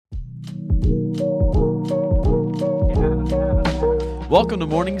Welcome to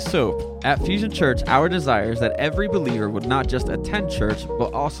Morning Soap. At Fusion Church, our desire is that every believer would not just attend church,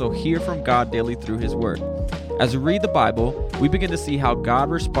 but also hear from God daily through His Word. As we read the Bible, we begin to see how God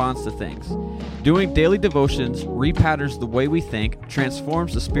responds to things. Doing daily devotions repatterns the way we think,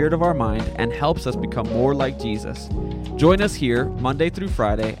 transforms the spirit of our mind, and helps us become more like Jesus. Join us here, Monday through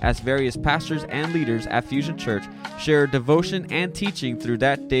Friday, as various pastors and leaders at Fusion Church share devotion and teaching through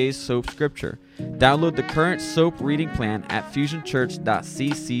that day's soap scripture. Download the current soap reading plan at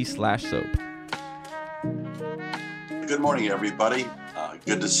fusionchurch.cc/soap. Good morning, everybody.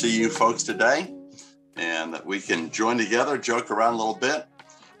 Good to see you folks today, and that we can join together, joke around a little bit,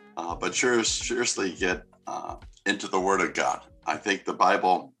 but seriously get into the Word of God. I think the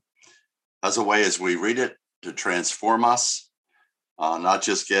Bible has a way, as we read it, to transform us, not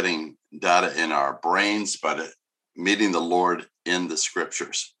just getting data in our brains, but meeting the Lord in the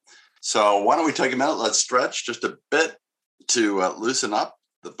Scriptures. So why don't we take a minute? Let's stretch just a bit to loosen up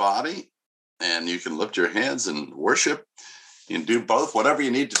the body, and you can lift your hands and worship. You can do both, whatever you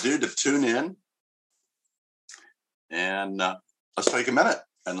need to do to tune in. And let's take a minute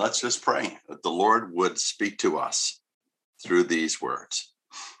and let's just pray that the Lord would speak to us through these words.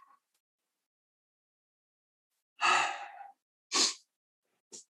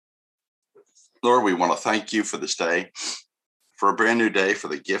 Lord, we want to thank you for this day, for a brand new day, for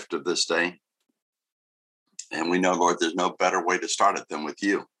the gift of this day. And we know, Lord, there's no better way to start it than with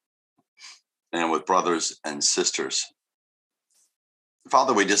you and with brothers and sisters.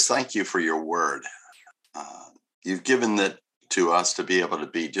 Father, we just thank you for your word. You've given it to us to be able to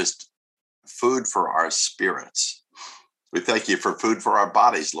be just food for our spirits. We thank you for food for our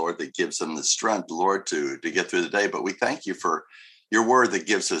bodies, Lord, that gives them the strength, Lord, to get through the day. But we thank you for your word that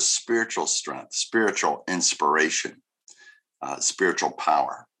gives us spiritual strength, spiritual inspiration, spiritual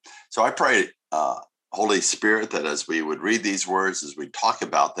power. So I pray, Holy Spirit, that as we would read these words, as we talk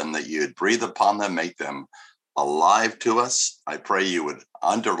about them, that you would breathe upon them, make them alive to us. I pray you would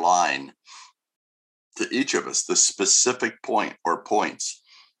underline to each of us the specific point or points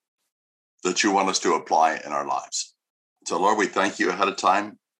that you want us to apply in our lives. So, Lord, we thank you ahead of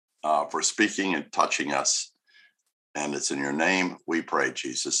time for speaking and touching us. And it's in your name we pray,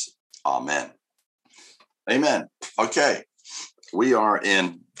 Jesus. Amen. Amen. Okay. We are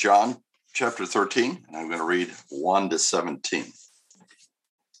in John chapter 13, and I'm going to read 1 to 17.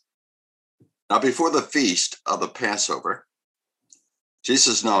 Now, before the feast of the Passover,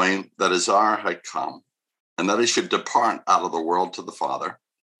 Jesus, knowing that his hour had come, and that he should depart out of the world to the Father,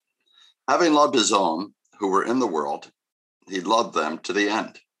 having loved his own who were in the world, he loved them to the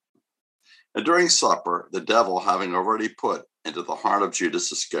end. And during supper, the devil, having already put into the heart of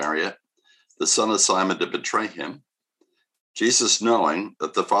Judas Iscariot, the son of Simon, to betray him, Jesus, knowing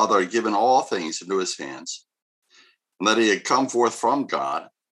that the Father had given all things into his hands, and that he had come forth from God,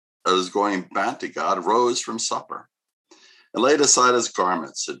 and was going back to God, rose from supper, and laid aside his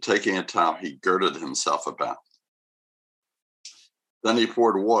garments, and taking a towel, he girded himself about. Then he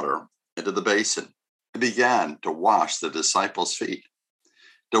poured water into the basin, and began to wash the disciples' feet,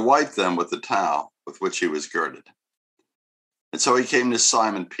 to wipe them with the towel with which he was girded. And so he came to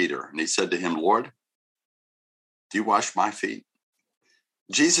Simon Peter, and he said to him, Lord, do you wash my feet?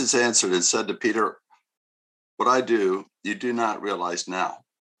 Jesus answered and said to Peter, what I do, you do not realize now,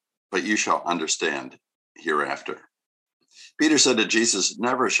 but you shall understand hereafter. Peter said to Jesus,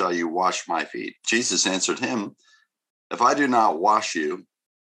 never shall you wash my feet. Jesus answered him, if I do not wash you,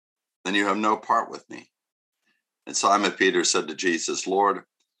 then you have no part with me. And Simon Peter said to Jesus, Lord,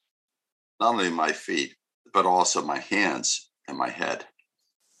 not only my feet, but also my hands and my head.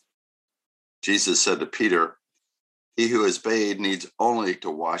 Jesus said to Peter, he who is bathed needs only to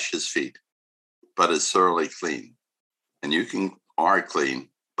wash his feet, but is thoroughly clean. And you are clean,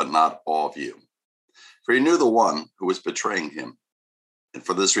 but not all of you. For he knew the one who was betraying him. And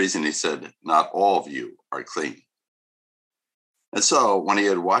for this reason, he said, not all of you are clean. And so when he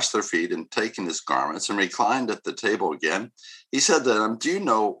had washed their feet and taken his garments and reclined at the table again, he said to them, do you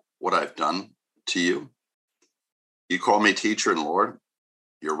know what I've done to you? You call me teacher and Lord?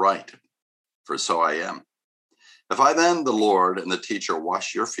 You're right, for so I am. If I then, the Lord and the teacher,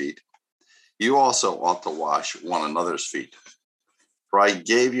 wash your feet, you also ought to wash one another's feet. For I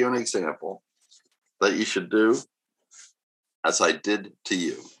gave you an example that you should do as I did to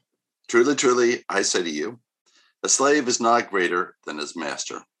you. Truly, truly, I say to you, a slave is not greater than his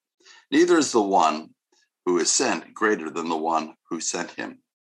master. Neither is the one who is sent greater than the one who sent him.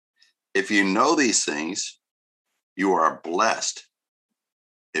 If you know these things, you are blessed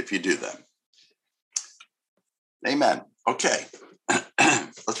if you do them. Amen. Okay.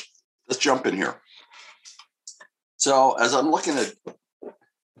 Let's jump in here. So as I'm looking at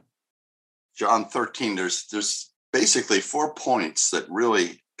John 13, there's basically 4 points that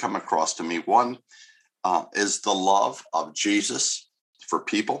really come across to me. One is the love of Jesus for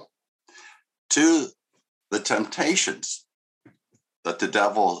people. 2, the temptations that the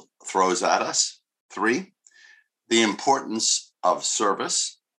devil throws at us. 3, the importance of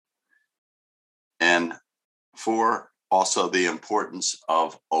service. And 4, also the importance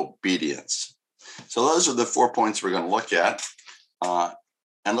of obedience. So those are the 4 points we're going to look at.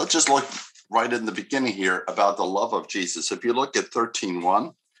 And let's just look right in the beginning here about the love of Jesus. If you look at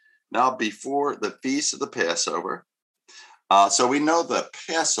 13:1, now before the feast of the Passover. So we know the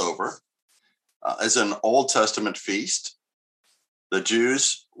Passover is an Old Testament feast. The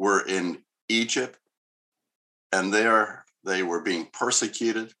Jews were in Egypt, and there they were being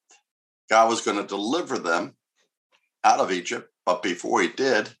persecuted. God was going to deliver them out of Egypt, but before he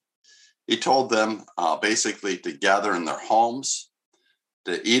did, he told them basically to gather in their homes,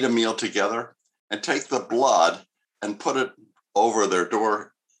 to eat a meal together, and take the blood and put it over their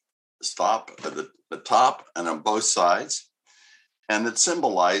door stop at the top and on both sides. And it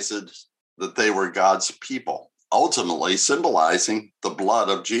symbolizes that they were God's people, ultimately symbolizing the blood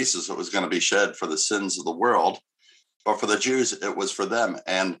of Jesus that was going to be shed for the sins of the world. But for the Jews, it was for them.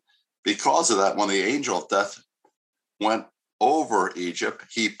 And because of that, when the angel of death went over Egypt,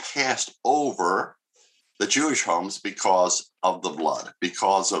 he passed over the Jewish homes because of the blood,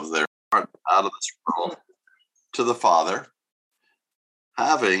 because of their heart out of this world to the Father,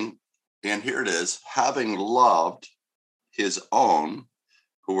 having, and here it is, having loved his own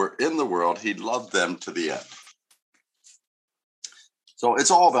who were in the world, he loved them to the end. So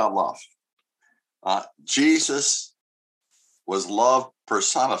it's all about love. Jesus was love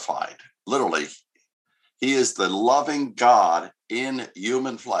personified, literally. He is the loving God in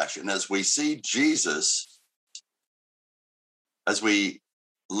human flesh. And as we see Jesus, as we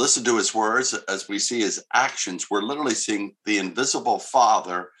listen to his words, as we see his actions, we're literally seeing the invisible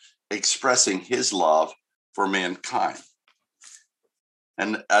Father expressing his love for mankind.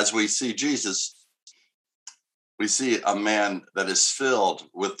 And as we see Jesus, we see a man that is filled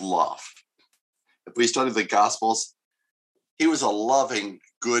with love. If we study the Gospels, he was a loving,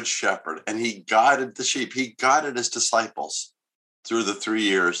 good shepherd, and he guided the sheep. He guided his disciples through the 3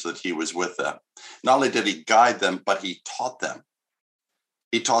 years that he was with them. Not only did he guide them, but he taught them.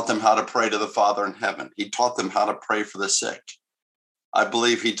 He taught them how to pray to the Father in heaven. He taught them how to pray for the sick. I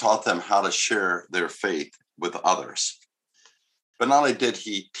believe he taught them how to share their faith with others. But not only did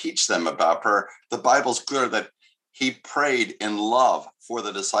he teach them about prayer, the Bible's clear that he prayed in love for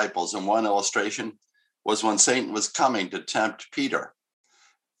the disciples. And one illustration was when Satan was coming to tempt Peter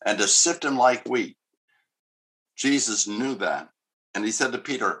and to sift him like wheat. Jesus knew that. And he said to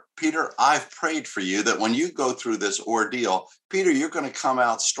Peter, Peter, I've prayed for you that when you go through this ordeal, Peter, you're going to come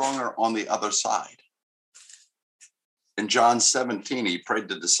out stronger on the other side. In John 17, he prayed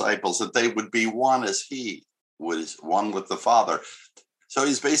to disciples that they would be one as he was one with the Father. So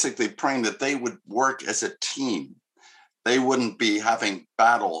he's basically praying that they would work as a team. They wouldn't be having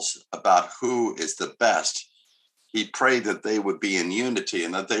battles about who is the best. He prayed that they would be in unity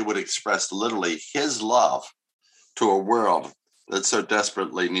and that they would express literally his love to a world that so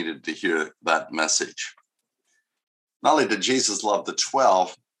desperately needed to hear that message. Not only did Jesus love the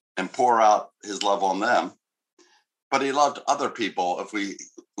 12 and pour out his love on them, but he loved other people. If we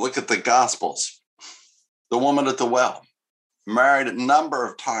look at the Gospels, the woman at the well, married a number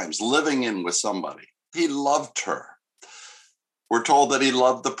of times, living in with somebody. He loved her. We're told that he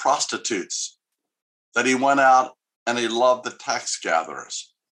loved the prostitutes, that he went out and he loved the tax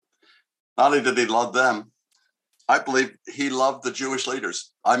gatherers. Not only did he love them, I believe he loved the Jewish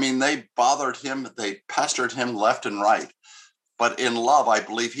leaders. I mean, they bothered him, they pestered him left and right. But in love, I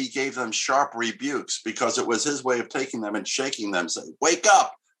believe he gave them sharp rebukes because it was his way of taking them and shaking them, saying, wake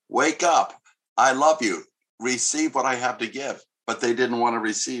up, I love you, receive what I have to give. But they didn't want to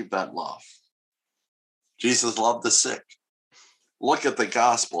receive that love. Jesus loved the sick. Look at the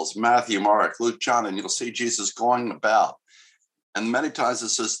Gospels, Matthew, Mark, Luke, John, and you'll see Jesus going about. And many times it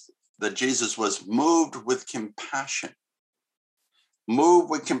says that Jesus was moved with compassion.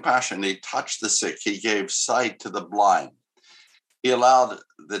 Moved with compassion. He touched the sick. He gave sight to the blind. He allowed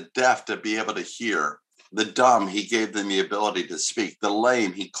the deaf to be able to hear. The dumb, he gave them the ability to speak. The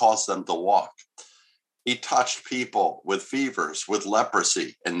lame, he caused them to walk. He touched people with fevers, with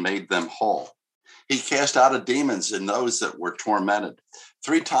leprosy, and made them whole. He cast out demons in those that were tormented.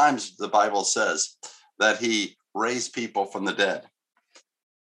 3 times the Bible says that he raised people from the dead.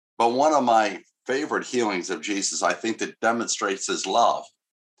 But one of my favorite healings of Jesus, I think that demonstrates his love.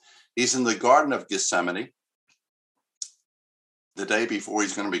 He's in the Garden of Gethsemane, the day before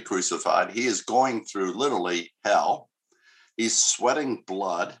he's going to be crucified. He is going through literally hell. He's sweating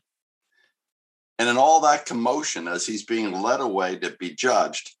blood. And in all that commotion, as he's being led away to be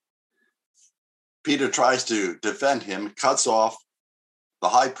judged, Peter tries to defend him, cuts off the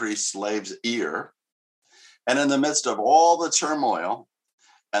high priest's slave's ear. And in the midst of all the turmoil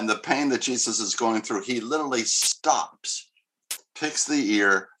and the pain that Jesus is going through, he literally stops, picks the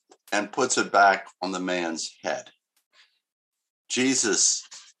ear, and puts it back on the man's head. Jesus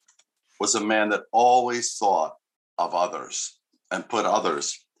was a man that always thought of others and put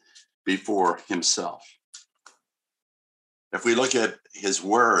others before himself. If we look at his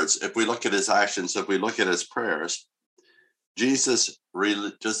words, if we look at his actions, if we look at his prayers, Jesus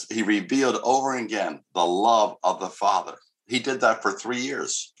he revealed over and again the love of the Father. He did that for 3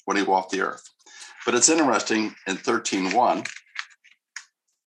 years when he walked the earth. But it's interesting in 13:1,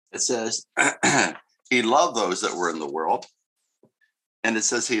 it says, he loved those that were in the world. And it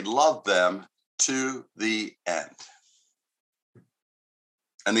says he loved them to the end.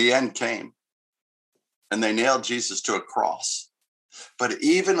 And the end came. And they nailed Jesus to a cross. But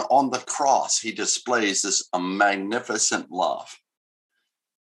even on the cross, he displays this magnificent love.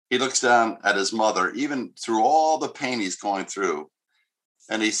 He looks down at his mother, even through all the pain he's going through.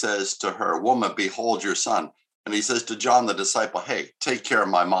 And he says to her, "Woman, behold your son." And he says to John, the disciple, "Hey, take care of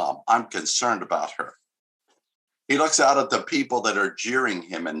my mom. I'm concerned about her." He looks out at the people that are jeering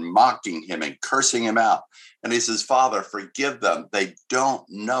him and mocking him and cursing him out. And he says, "Father, forgive them. They don't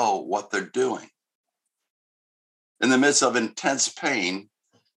know what they're doing." In the midst of intense pain,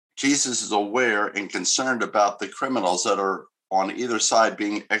 Jesus is aware and concerned about the criminals that are on either side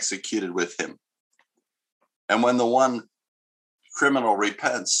being executed with him. And when the one criminal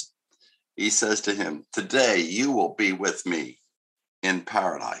repents, he says to him, "Today you will be with me in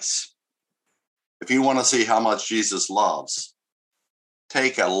paradise." If you want to see how much Jesus loves,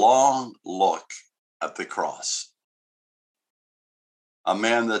 take a long look at the cross. A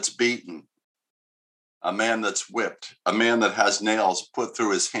man that's beaten, a man that's whipped, a man that has nails put through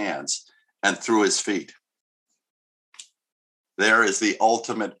his hands and through his feet. There is the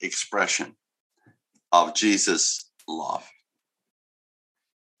ultimate expression of Jesus' love.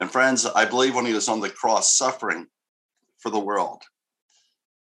 And friends, I believe when he was on the cross suffering for the world,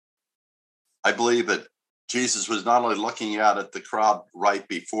 I believe that Jesus was not only looking out at the crowd right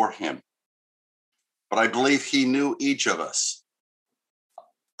before him, but I believe he knew each of us.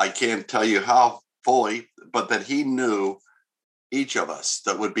 I can't tell you how fully, but that he knew each of us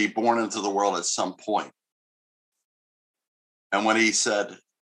that would be born into the world at some point. And when he said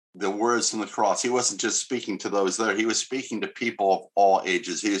the words on the cross, he wasn't just speaking to those there. He was speaking to people of all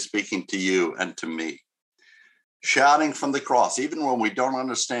ages. He was speaking to you and to me. Shouting from the cross, even when we don't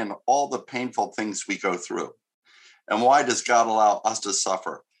understand all the painful things we go through. And why does God allow us to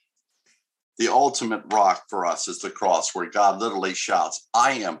suffer? The ultimate rock for us is the cross, where God literally shouts,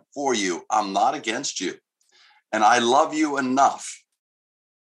 "I am for you. I'm not against you. And I love you enough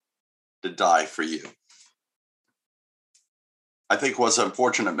to die for you." I think what's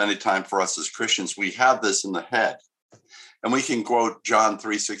unfortunate many times for us as Christians, we have this in the head. And we can quote John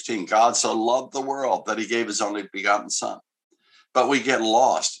 3:16, "God so loved the world that he gave his only begotten son." But we get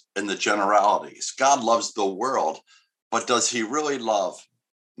lost in the generalities. God loves the world, but does he really love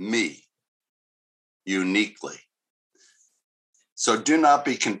me uniquely? So do not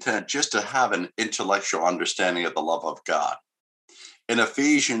be content just to have an intellectual understanding of the love of God. In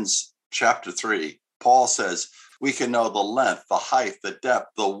Ephesians chapter 3, Paul says we can know the length, the height, the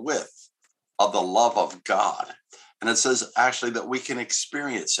depth, the width of the love of God. And it says actually that we can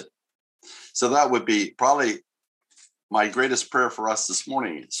experience it. So that would be probably my greatest prayer for us this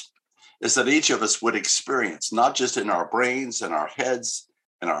morning is that each of us would experience, not just in our brains and our heads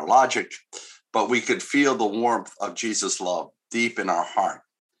and our logic, but we could feel the warmth of Jesus' love deep in our heart.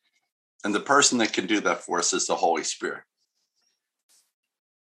 And the person that can do that for us is the Holy Spirit.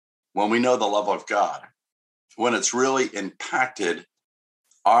 When we know the love of God, when it's really impacted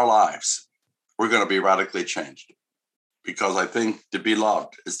our lives, we're going to be radically changed. Because I think to be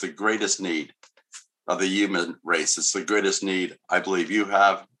loved is the greatest need of the human race. It's the greatest need I believe you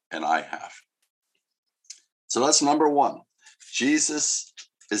have and I have. So that's number one. Jesus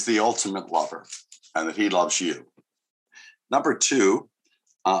is the ultimate lover and that he loves you. Number two,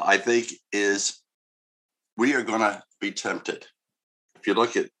 I think, is we are going to be tempted. If you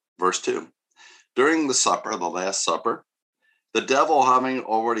look at verse 2, during the supper, the Last Supper, the devil having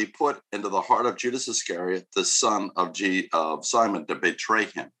already put into the heart of Judas Iscariot, the son of Simon, to betray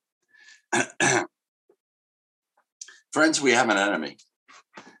him. Friends, we have an enemy.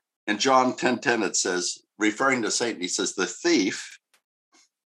 In John 10:10, it says, referring to Satan, he says, the thief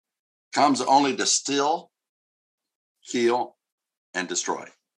comes only to steal, kill, and destroy.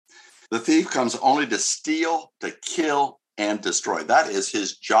 The thief comes only to steal, to kill, and destroy. That is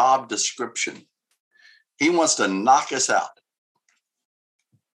his job description. He wants to knock us out.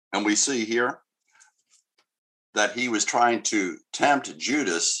 And we see here that he was trying to tempt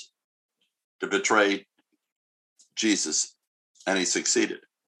Judas to betray Jesus, and he succeeded.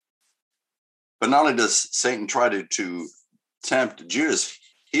 But not only does Satan try to tempt Judas,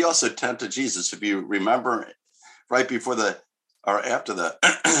 he also tempted Jesus. If you remember, right before or after the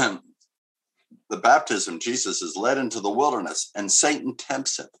baptism, Jesus is led into the wilderness, and Satan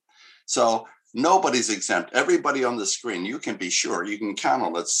tempts him. So nobody's exempt. Everybody on the screen, you can be sure, you can count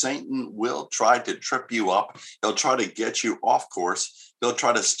on it. Satan will try to trip you up. He'll try to get you off course. He'll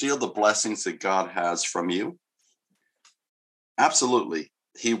try to steal the blessings that God has from you. Absolutely,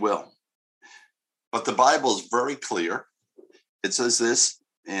 he will. But the Bible is very clear. It says this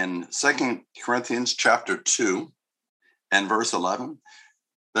in 2 Corinthians chapter 2 and verse 11,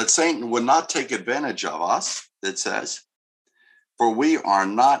 that Satan would not take advantage of us, it says, for we are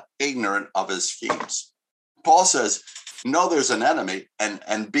not ignorant of his schemes. Paul says, know there's an enemy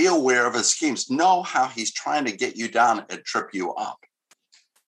and be aware of his schemes. Know how he's trying to get you down and trip you up.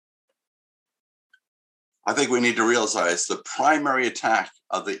 I think we need to realize the primary attack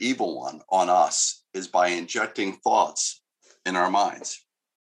of the evil one on us is by injecting thoughts in our minds.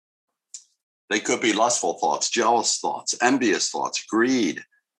 They could be lustful thoughts, jealous thoughts, envious thoughts, greed,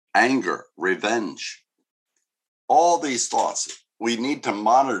 anger, revenge. All these thoughts, we need to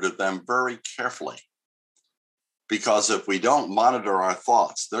monitor them very carefully, because if we don't monitor our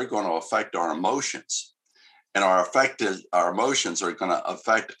thoughts, they're going to affect our emotions, and our emotions are going to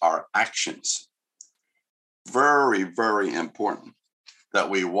affect our actions. Very, very important that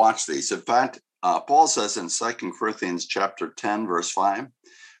we watch these. In fact, Paul says in 2 Corinthians chapter 10, verse 5,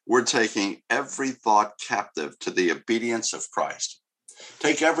 we're taking every thought captive to the obedience of Christ.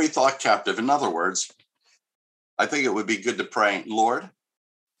 Take every thought captive. In other words, I think it would be good to pray, Lord,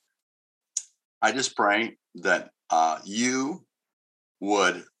 I just pray that you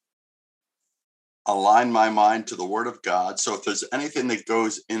would align my mind to the word of God. So if there's anything that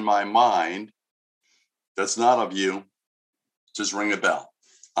goes in my mind that's not of you, just ring a bell.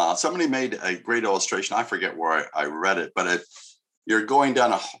 Somebody made a great illustration. I forget where I read it, but you're going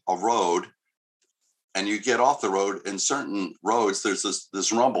down a road and you get off the road. In certain roads, there's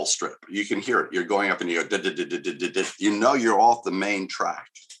this rumble strip. You can hear it. You're going up and you go, you know you're off the main track.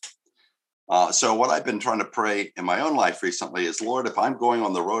 So what I've been trying to pray in my own life recently is, Lord, if I'm going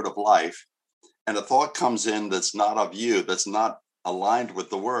on the road of life and a thought comes in that's not of you, that's not aligned with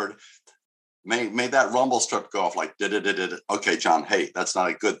the word, may that rumble strip go off like, okay, John, hey, that's not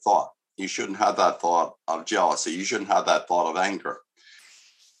a good thought. You shouldn't have that thought of jealousy. You shouldn't have that thought of anger.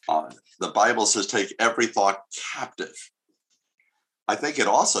 The Bible says, take every thought captive. I think it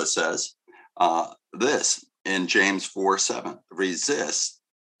also says this in James 4:7, resist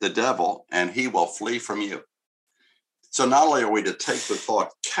the devil and he will flee from you. So not only are we to take the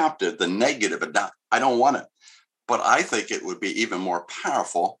thought captive, the negative, and I don't want it, but I think it would be even more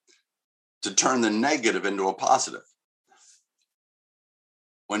powerful to turn the negative into a positive.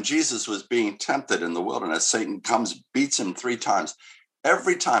 When Jesus was being tempted in the wilderness, Satan comes, beats him 3 times.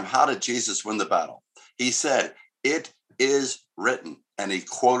 Every time, how did Jesus win the battle? He said, it is written, and he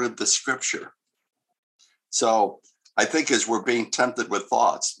quoted the scripture. So I think as we're being tempted with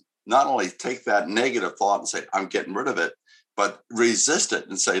thoughts, not only take that negative thought and say, I'm getting rid of it, but resist it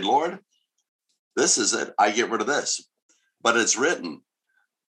and say, Lord, this is it. I get rid of this. But it's written.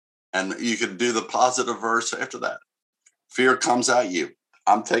 And you can do the positive verse after that. Fear comes at you.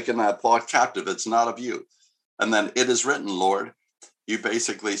 I'm taking that thought captive. It's not of you. And then it is written, Lord, you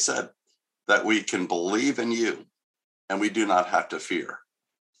basically said that we can believe in you and we do not have to fear.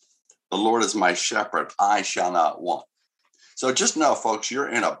 The Lord is my shepherd. I shall not want. So just know, folks, you're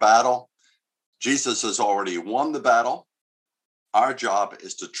in a battle. Jesus has already won the battle. Our job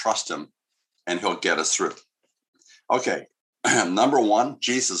is to trust him and he'll get us through. Okay. Number 1,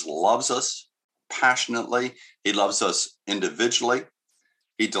 Jesus loves us passionately. He loves us individually.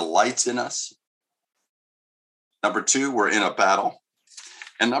 He delights in us. Number 2, we're in a battle.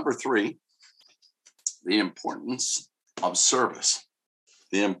 And number 3, the importance of service.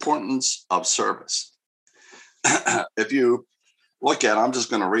 The importance of service. If you look at, I'm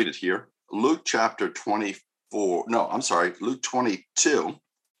just going to read it here. Luke 22.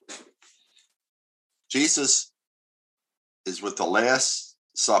 Jesus is with the Last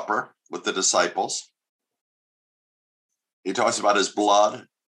Supper with the disciples. He talks about his blood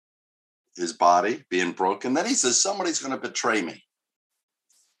his body being broken. Then he says, somebody's going to betray me.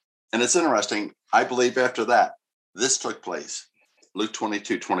 And it's interesting. I believe after that, this took place. Luke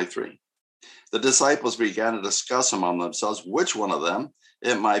 22:23. The disciples began to discuss among themselves which one of them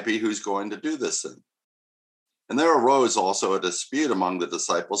it might be who's going to do this thing. And there arose also a dispute among the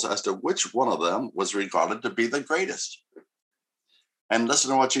disciples as to which one of them was regarded to be the greatest. And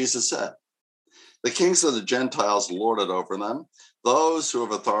listen to what Jesus said. The kings of the Gentiles lord it over them. Those who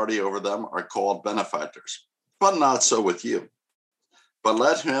have authority over them are called benefactors. But not so with you. But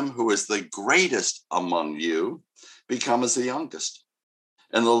let him who is the greatest among you become as the youngest,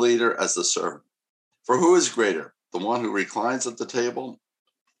 and the leader as the servant. For who is greater, the one who reclines at the table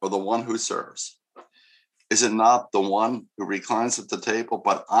or the one who serves? Is it not the one who reclines at the table?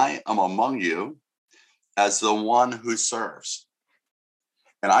 But I am among you as the one who serves.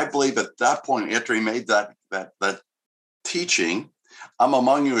 And I believe at that point, after he made that teaching, I'm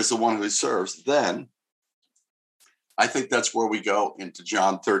among you as the one who serves, then I think that's where we go into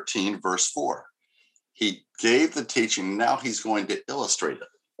John 13, verse 4. He gave the teaching. Now he's going to illustrate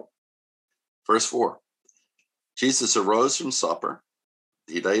it. Verse 4. Jesus arose from supper.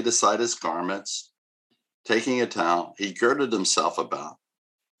 He laid aside his garments. Taking a towel, he girded himself about.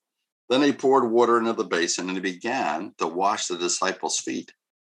 Then he poured water into the basin and he began to wash the disciples' feet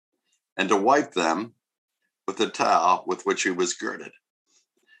and to wipe them with the towel with which he was girded.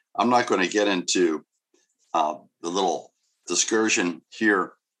 I'm not going to get into the little discussion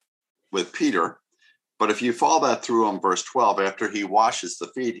here with Peter, but if you follow that through on verse 12, after he washes the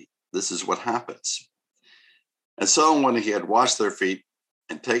feet, this is what happens. And so when he had washed their feet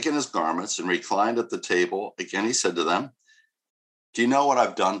and taken his garments and reclined at the table, again he said to them, do you know what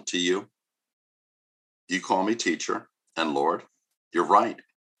I've done to you? You call me teacher and Lord. You're right,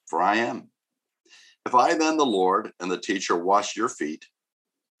 for I am. If I then, the Lord and the teacher, wash your feet,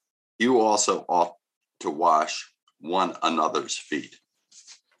 you also ought to wash one another's feet.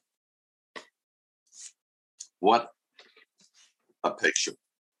 What a picture.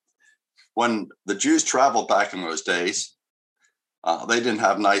 When the Jews traveled back in those days, they didn't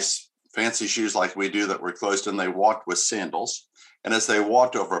have nice fancy shoes like we do that were closed in. They walked with sandals. And as they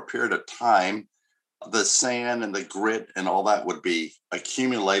walked over a period of time, the sand and the grit and all that would be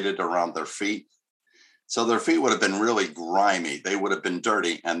accumulated around their feet. So their feet would have been really grimy. They would have been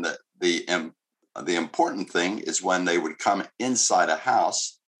dirty. And the important thing is when they would come inside a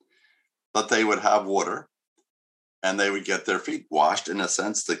house, that they would have water and they would get their feet washed, in a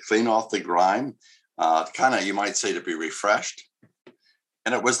sense, to clean off the grime, kind of, you might say, to be refreshed.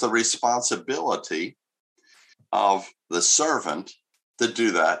 And it was the responsibility of the servant to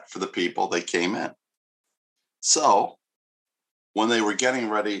do that for the people that came in. So when they were getting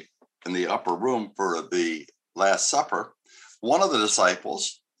ready in the upper room for the Last Supper, one of the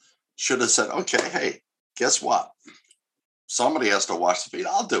disciples should have said, okay, hey, guess what? Somebody has to wash the feet.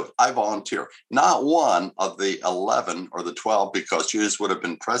 I'll do it. I volunteer. Not one of the 11 or the 12, because Judas would have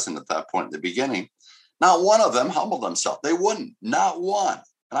been present at that point in the beginning. Not one of them humbled themselves. They wouldn't. Not one.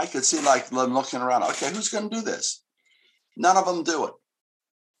 And I could see like them looking around. Okay, who's going to do this? None of them do it.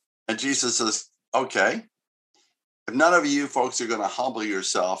 And Jesus says, okay, if none of you folks are going to humble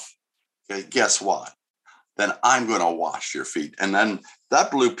yourself, okay, guess what? Then I'm going to wash your feet. And then that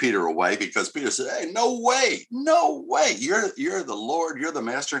blew Peter away, because Peter said, hey, no way. You're the Lord. You're the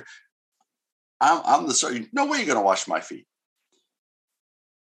master. I'm the servant. No way you're going to wash my feet.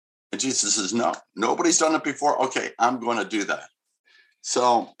 And Jesus says, no, nobody's done it before. Okay, I'm going to do that.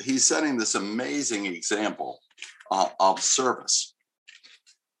 So he's setting this amazing example of service.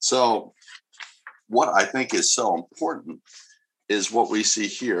 So what I think is so important is what we see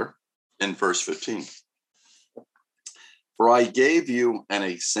here in verse 15. For I gave you an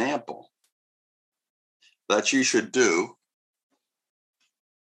example that you should do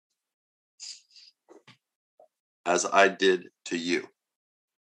as I did to you.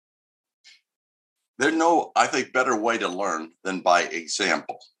 There's no, I think, better way to learn than by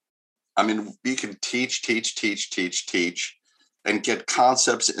example. I mean, you can teach, and get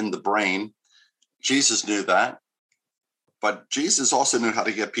concepts in the brain. Jesus knew that. But Jesus also knew how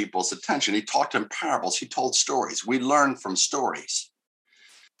to get people's attention. He talked in parables. He told stories. We learn from stories.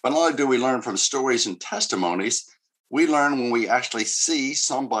 But not only do we learn from stories and testimonies, we learn when we actually see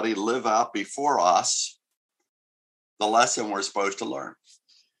somebody live out before us the lesson we're supposed to learn.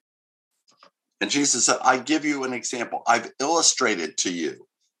 And Jesus said, I give you an example. I've illustrated to you.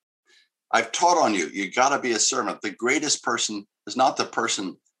 I've taught on you. You got to be a servant. The greatest person is not the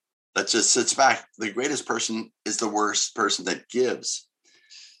person that just sits back. The greatest person is the worst person that gives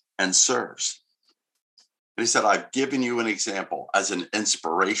and serves. And he said, I've given you an example as an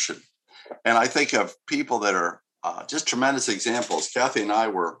inspiration. And I think of people that are just tremendous examples. Kathy and I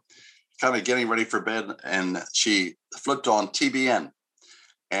were kind of getting ready for bed, and she flipped on TBN,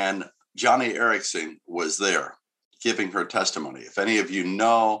 and Johnny Erickson was there giving her testimony. If any of you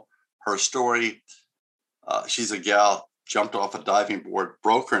know her story, she's a gal, jumped off a diving board,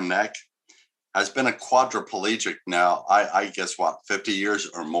 broke her neck, has been a quadriplegic now, I guess, 50 years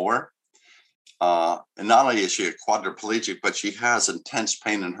or more. And not only is she a quadriplegic, but she has intense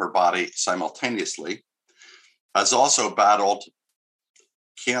pain in her body simultaneously, has also battled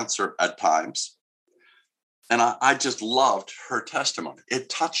cancer at times. And I just loved her testimony. It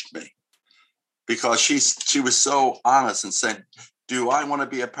touched me because she was so honest and said, do I want to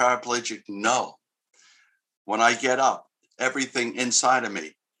be a paraplegic? No. When I get up, everything inside of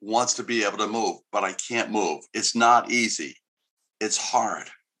me wants to be able to move, but I can't move. It's not easy. It's hard.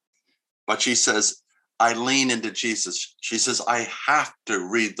 But she says, I lean into Jesus. She says, I have to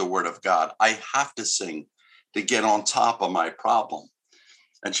read the word of God. I have to sing to get on top of my problem.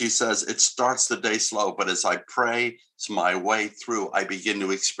 And she says, it starts the day slow, but as I pray my way through, I begin to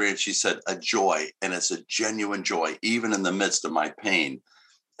experience, she said, a joy. And it's a genuine joy, even in the midst of my pain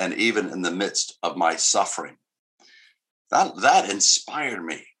and even in the midst of my suffering. That inspired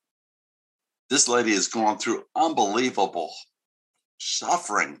me. This lady has gone through unbelievable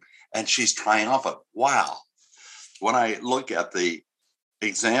suffering, and she's triumphant. Wow. When I look at the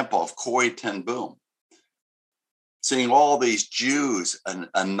example of Corrie ten Boom, seeing all these Jews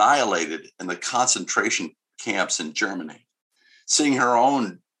annihilated in the concentration camps in Germany, seeing her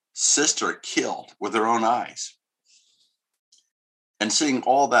own sister killed with her own eyes, and seeing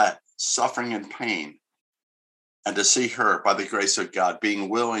all that suffering and pain, and to see her, by the grace of God, being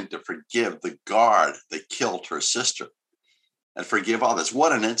willing to forgive the guard that killed her sister and forgive others.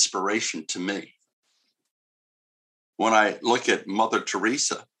 What an inspiration to me. When I look at Mother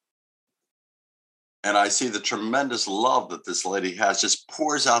Teresa, and I see the tremendous love that this lady has, just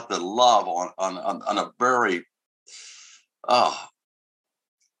pours out the love on a very,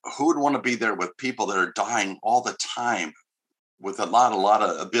 who would want to be there with people that are dying all the time with a lot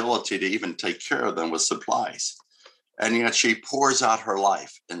of ability to even take care of them with supplies. And yet she pours out her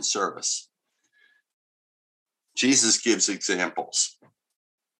life in service. Jesus gives examples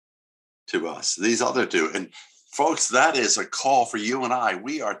to us, these other two. And folks, that is a call for you and I.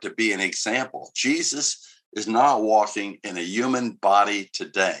 We are to be an example. Jesus is not walking in a human body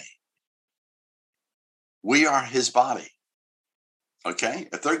today. We are his body. Okay?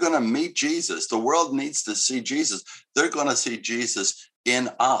 If they're going to meet Jesus, the world needs to see Jesus. They're going to see Jesus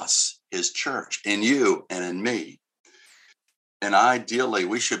in us, his church, in you and in me. And ideally,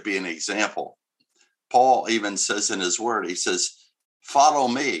 we should be an example. Paul even says in his word, he says, follow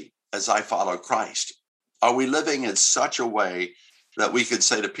me as I follow Christ. Are we living in such a way that we could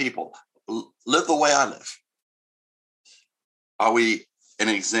say to people, live the way I live? Are we an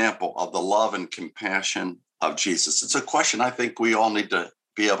example of the love and compassion of Jesus? It's a question I think we all need to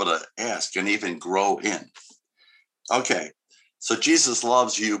be able to ask and even grow in. Okay, so Jesus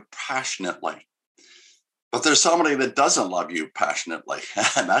loves you passionately. But there's somebody that doesn't love you passionately,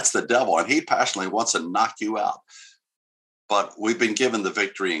 and that's the devil, and he passionately wants to knock you out. But we've been given the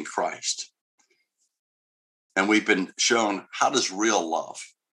victory in Christ. And we've been shown, how does real love,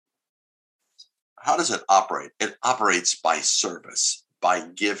 how does it operate? It operates by service, by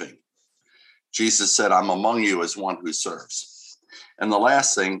giving. Jesus said, I'm among you as one who serves. And the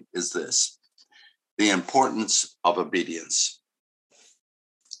last thing is this, the importance of obedience.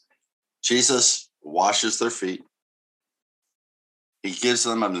 Jesus washes their feet. He gives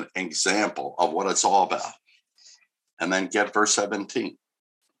them an example of what it's all about. And then get verse 17.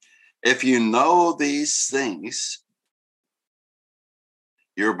 If you know these things,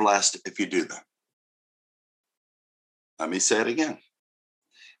 you're blessed if you do them. Let me say it again.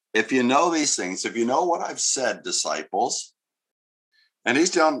 If you know these things, if you know what I've said, disciples, and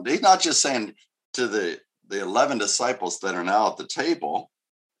he's not just saying to the 11 disciples that are now at the table,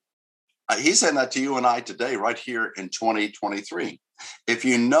 he's saying that to you and I today, right here in 2023. If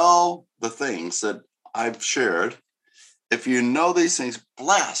you know the things that I've shared, if you know these things,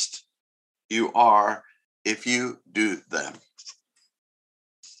 blessed you are if you do them.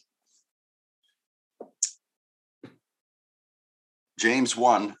 James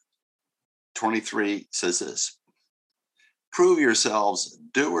 1:23 says this, prove yourselves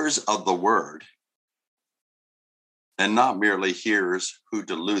doers of the word and not merely hearers who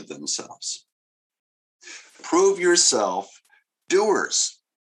delude themselves. Prove yourself doers.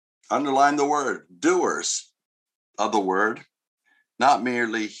 Underline the word, doers of the word, not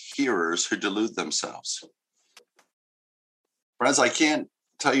merely hearers who delude themselves. Friends, I can't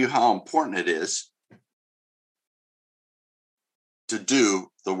tell you how important it is to do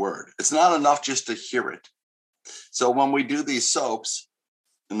the word. It's not enough just to hear it. So when we do these soaps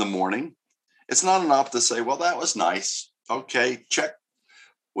in the morning, it's not enough to say, well, that was nice. Okay, check.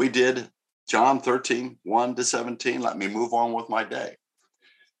 We did John 13, 1 to 17. Let me move on with my day.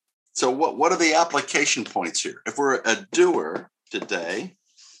 So what are the application points here? If we're a doer today,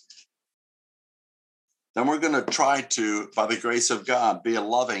 then we're going to try to, by the grace of God, be a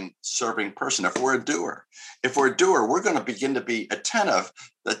loving, serving person. If we're a doer, we're going to begin to be attentive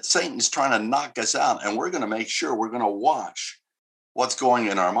that Satan's trying to knock us out, and we're going to make sure we're going to watch what's going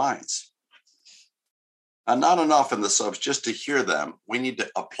in our minds. And not enough in the subs just to hear them. We need to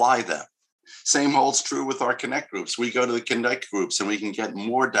apply them. Same holds true with our Connect groups. We go to the Connect groups and we can get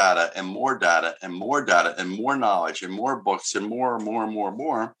more data and more data and more data and more knowledge and more books and more.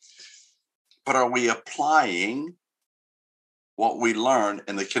 But are we applying what we learn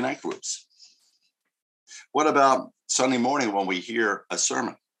in the Connect groups? What about Sunday morning when we hear a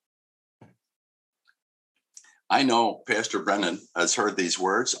sermon? I know Pastor Brennan has heard these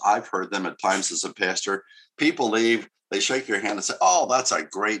words. I've heard them at times as a pastor. People leave, they shake your hand and say, oh, that's a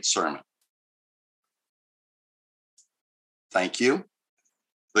great sermon. Thank you.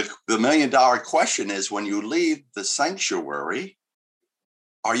 The $1 million question is, when you leave the sanctuary,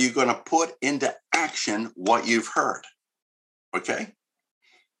 are you going to put into action what you've heard? Okay.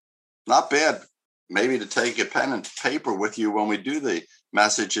 Not bad. Maybe to take a pen and paper with you when we do the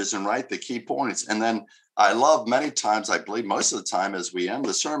messages and write the key points. And then I love many times, I believe most of the time as we end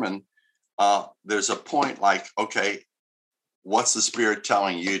the sermon, there's a point like, okay, what's the Spirit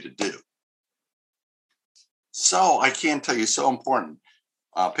telling you to do? So I can't tell you, so important.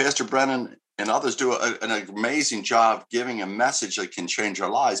 Pastor Brennan and others do an amazing job giving a message that can change our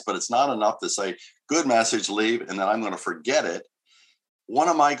lives, but it's not enough to say, good message, leave, and then I'm going to forget it. What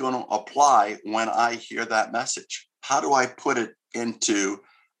am I going to apply when I hear that message? How do I put it into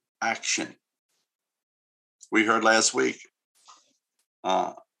action? We heard last week,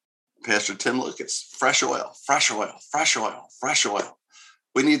 Pastor Tim Lucas, fresh oil, fresh oil, fresh oil, fresh oil.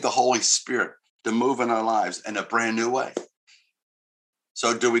 We need the Holy Spirit to move in our lives in a brand new way.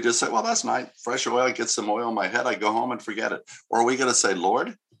 So do we just say, well, that's nice. Fresh oil, get some oil in my head. I go home and forget it. Or are we going to say,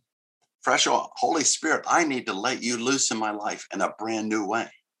 Lord, fresh oil, Holy Spirit, I need to let you loose in my life in a brand new way.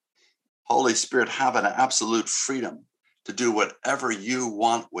 Holy Spirit, have an absolute freedom to do whatever you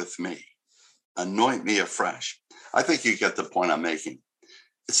want with me. Anoint me afresh. I think you get the point I'm making.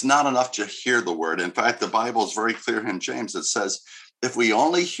 It's not enough to hear the word. In fact, the Bible is very clear in James. It says, if we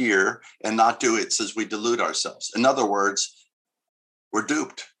only hear and not do it, says we delude ourselves. In other words, we're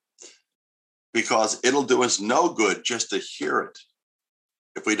duped, because it'll do us no good just to hear it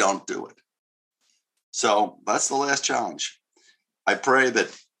if we don't do it. So that's the last challenge. I pray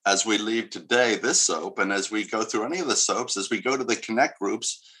that as we leave today, this soap, and as we go through any of the soaps, as we go to the Connect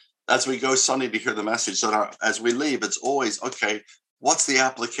groups, as we go Sunday to hear the message, that as we leave, it's always, okay, what's the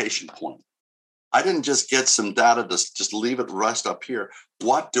application point? I didn't just get some data to just leave it rest up here.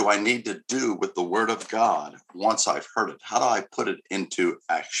 What do I need to do with the word of God once I've heard it? How do I put it into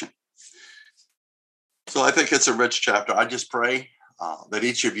action? So I think it's a rich chapter. I just pray that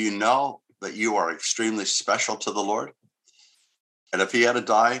each of you know that you are extremely special to the Lord. And if he had to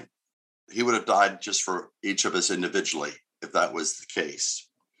die, he would have died just for each of us individually, if that was the case.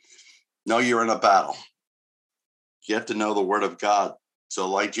 No, you're in a battle. You have to know the word of God. So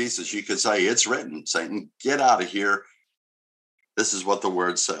like Jesus, you could say, it's written, Satan, get out of here. This is what the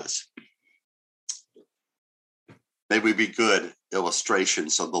word says. May we be good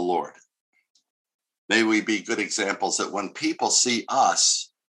illustrations of the Lord. May we be good examples that when people see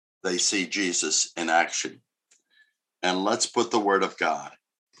us, they see Jesus in action. And let's put the word of God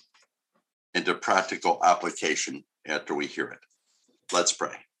into practical application after we hear it. Let's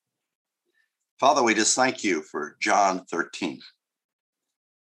pray. Father, we just thank you for John 13.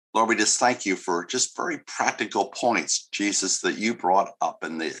 Lord, we just thank you for just very practical points, Jesus, that you brought up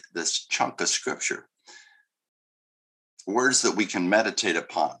in this chunk of scripture. Words that we can meditate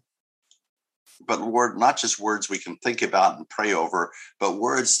upon. But Lord, not just words we can think about and pray over, but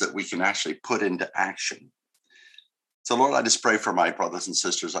words that we can actually put into action. So Lord, I just pray for my brothers and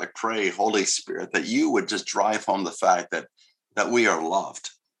sisters. I pray, Holy Spirit, that you would just drive home the fact that we are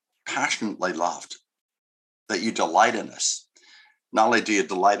loved, passionately loved, that you delight in us. Not only do you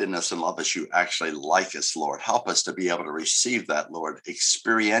delight in us and love us, you actually like us, Lord. Help us to be able to receive that, Lord,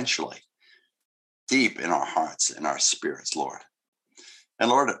 experientially, deep in our hearts, in our spirits, Lord. And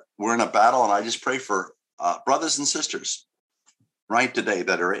Lord, we're in a battle, and I just pray for brothers and sisters right today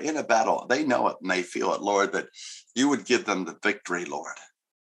that are in a battle. They know it and they feel it, Lord, that you would give them the victory, Lord.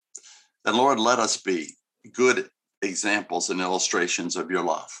 And Lord, let us be good examples and illustrations of your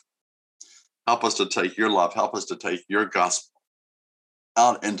love. Help us to take your love, help us to take your gospel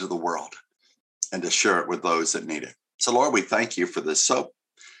out into the world and to share it with those that need it. So Lord, we thank you for this soap.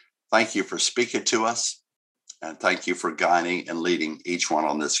 Thank you for speaking to us. And thank you for guiding and leading each one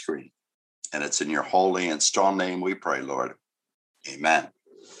on this screen. And it's in your holy and strong name we pray, Lord. Amen.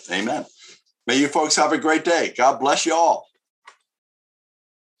 Amen. May you folks have a great day. God bless you all.